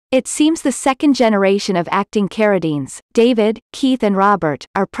It seems the second generation of acting Carradines, David, Keith and Robert,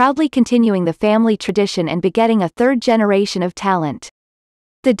 are proudly continuing the family tradition and begetting a third generation of talent.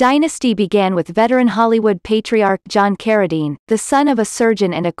 The dynasty began with veteran Hollywood patriarch John Carradine, the son of a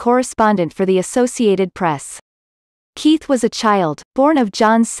surgeon and a correspondent for the Associated Press. Keith was a child, born of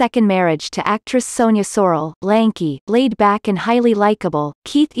John's second marriage to actress Sonia Sorrell. Lanky, laid-back and highly likable,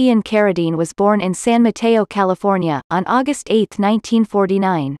 Keith Ian Carradine was born in San Mateo, California, on August 8,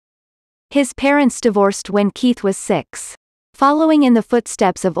 1949. His parents divorced when Keith was 6. Following in the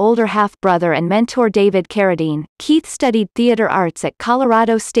footsteps of older half-brother and mentor David Carradine, Keith studied theater arts at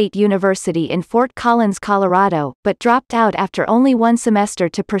Colorado State University in Fort Collins, Colorado, but dropped out after only one semester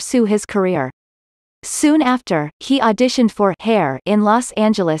to pursue his career. Soon after, he auditioned for Hair in Los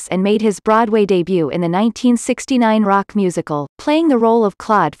Angeles and made his Broadway debut in the 1969 rock musical, playing the role of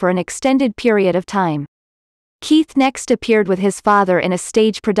Claude for an extended period of time. Keith next appeared with his father in a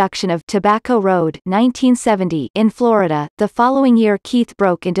stage production of Tobacco Road 1970 in Florida. The following year Keith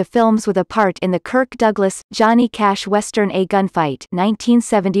broke into films with a part in the Kirk Douglas, Johnny Cash western A Gunfight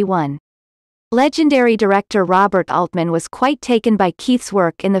 1971. Legendary director Robert Altman was quite taken by Keith's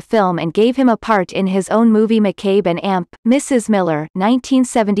work in the film and gave him a part in his own movie McCabe and Amp, Mrs. Miller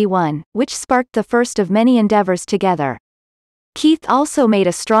 1971, which sparked the first of many endeavors together. Keith also made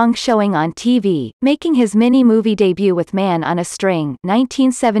a strong showing on TV, making his mini-movie debut with Man on a String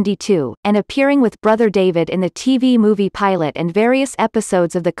 1972, and appearing with brother David in the TV movie pilot and various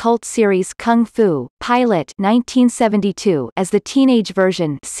episodes of the cult series Kung Fu Pilot 1972 as the teenage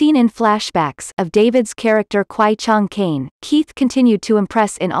version seen in flashbacks of David's character Kwai Chong Caine. Keith continued to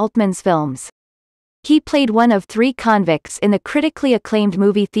impress in Altman's films. He played one of 3 convicts in the critically acclaimed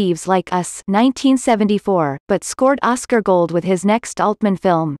movie Thieves Like Us 1974, but scored Oscar Gold with his next Altman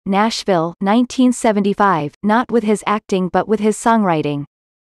film, Nashville 1975, not with his acting but with his songwriting.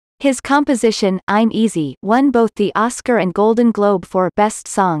 His composition, I'm Easy, won both the Oscar and Golden Globe for Best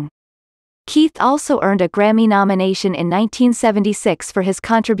Song. Keith also earned a Grammy nomination in 1976 for his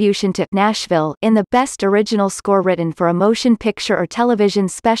contribution to Nashville in the Best Original Score Written for a Motion Picture or Television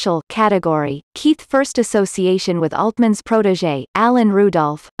Special category. Keith's first association with Altman's protégé, Alan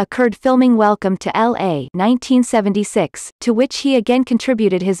Rudolph, occurred filming Welcome to L.A. 1976, to which he again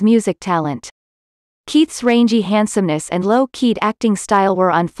contributed his music talent. Keith's rangy handsomeness and low-keyed acting style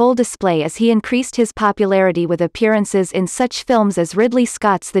were on full display as he increased his popularity with appearances in such films as Ridley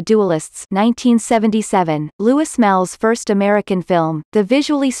Scott's The Duelists 1977, Louis Malle's first American film, the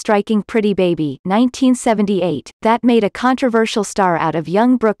visually striking Pretty Baby 1978, that made a controversial star out of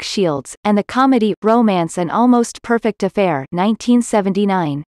young Brooke Shields, and the comedy Romance and Almost Perfect Affair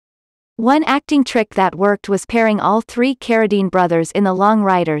 1979. One acting trick that worked was pairing all 3 Carradine brothers in The Long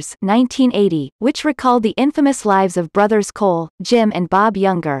Riders 1980, which recalled the infamous lives of brothers Cole, Jim and Bob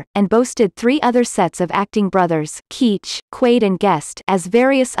Younger, and boasted 3 other sets of acting brothers, Keach, Quaid and Guest, as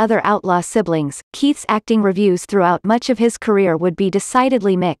various other outlaw siblings. Keith's acting reviews throughout much of his career would be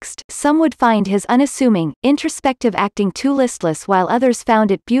decidedly mixed. Some would find his unassuming, introspective acting too listless while others found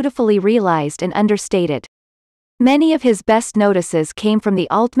it beautifully realized and understated. Many of his best notices came from the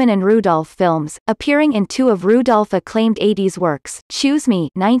Altman and Rudolph films, appearing in 2 of Rudolph's acclaimed 80s works, Choose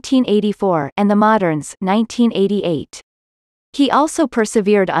Me 1984 and The Moderns 1988. He also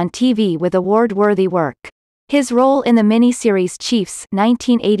persevered on TV with award-worthy work. His role in the miniseries Chiefs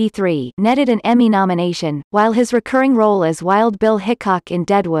 1983 netted an Emmy nomination, while his recurring role as Wild Bill Hickok in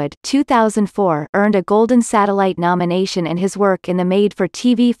Deadwood 2004 earned a Golden Satellite nomination, and his work in the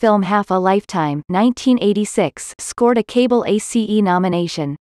made-for-TV film Half a Lifetime 1986 scored a Cable ACE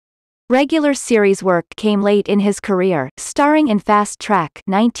nomination. Regular series work came late in his career, starring in Fast Track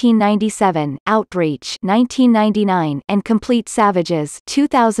 1997, Outreach 1999, and Complete Savages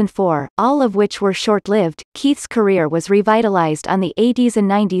 2004, all of which were short-lived. Keith's career was revitalized on the 80s and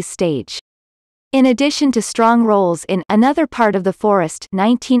 90s stage. In addition to strong roles in Another Part of the Forest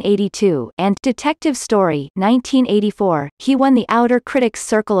 1982 and Detective Story 1984, he won the Outer Critics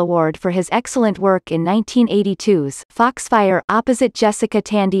Circle Award for his excellent work in 1982's Foxfire opposite Jessica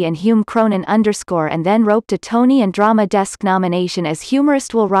Tandy and Hume Cronin and then roped a Tony and Drama Desk nomination as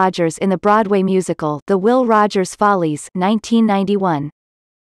humorist Will Rogers in the Broadway musical The Will Rogers Follies 1991.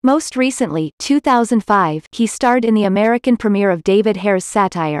 Most recently, 2005, he starred in the American premiere of David Hare's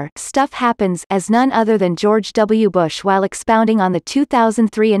satire, Stuff Happens, as none other than George W. Bush while expounding on the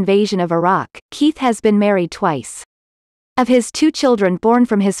 2003 invasion of Iraq. Keith has been married twice. Of his 2 children born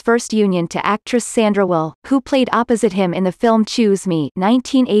from his first union to actress Sandra Will, who played opposite him in the film Choose Me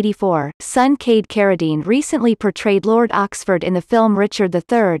 1984, son Cade Carradine recently portrayed Lord Oxford in the film Richard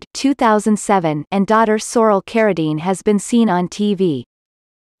III 2007, and daughter Sorrel Carradine has been seen on TV.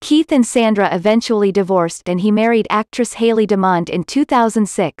 Keith and Sandra eventually divorced and he married actress Haley DeMond in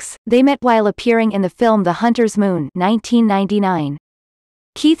 2006. They met while appearing in the film The Hunter's Moon, 1999.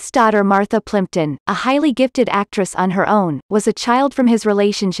 Keith's daughter Martha Plimpton, a highly gifted actress on her own, was a child from his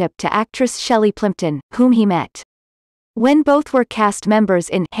relationship to actress Shelley Plimpton, whom he met when both were cast members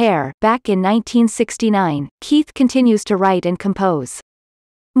in Hair back in 1969. Keith continues to write and compose.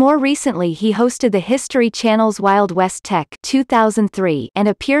 More recently he hosted the History Channel's Wild West Tech 2003 and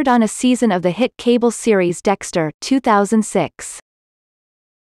appeared on a season of the hit cable series Dexter 2006.